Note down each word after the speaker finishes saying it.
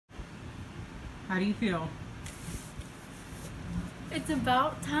How do you feel? It's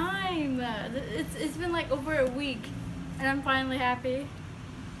about time. It's been like over a week and I'm finally happy.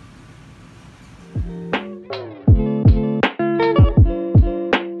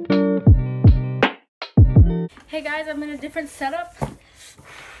 Hey guys, I'm in a different setup.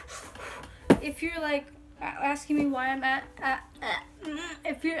 If you're like asking me why I'm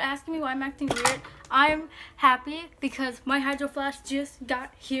if you're asking me why I'm acting weird, I'm happy because my hydro flask just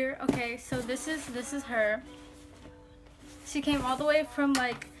got here. Okay, so this is her. She came all the way from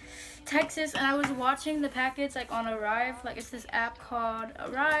like Texas, and I was watching the package like on Arrive. Like, it's this app called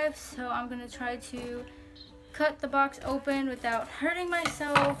Arrive, so I'm gonna try to cut the box open without hurting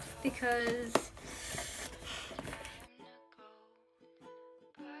myself because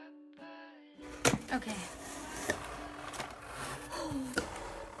okay.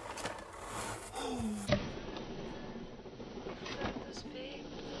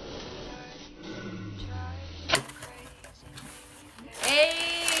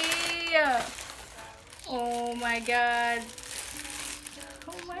 Hey! Oh my god.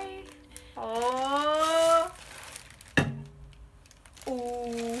 Oh my. Oh.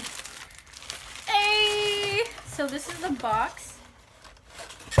 Oh. Hey! So this is the box.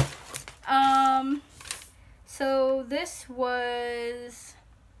 So this was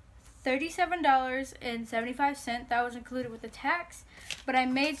 $37.75. That was included with the tax, but I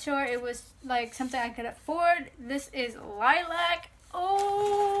made sure it was like something I could afford. This is lilac.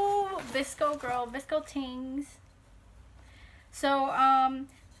 Oh, VSCO girl, VSCO tings. So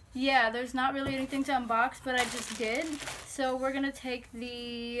yeah, there's not really anything to unbox, but I just did. So we're gonna take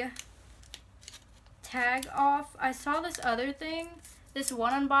the tag off. I saw this other thing, this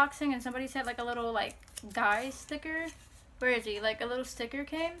one unboxing, and somebody said like a little like guy sticker. Where is he? Like a little sticker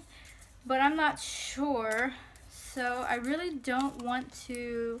came, but I'm not sure. So I really don't want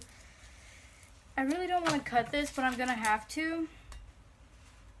to cut this, but I'm gonna have to.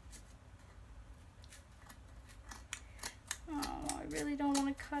 Oh, I really don't want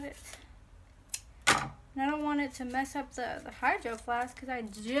to cut it. And I don't want it to mess up the hydro flask because I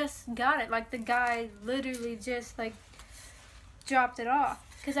just got it. Like, the guy literally just like dropped it off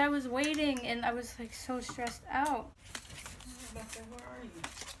because I was waiting and I was like so stressed out. Where are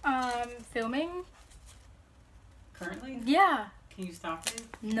you? Filming. Currently? Yeah. Can you stop it?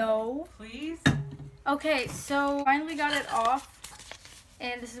 No. Please? Okay, so finally got it off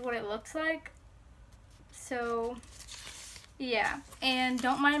and this is what it looks like. So yeah, and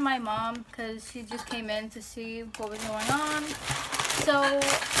don't mind my mom because she just came in to see what was going on. So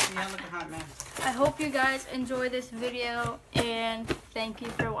Yeah, look a hot mess. I hope you guys enjoy this video and thank you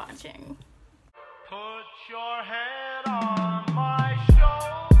for watching. Put your head on.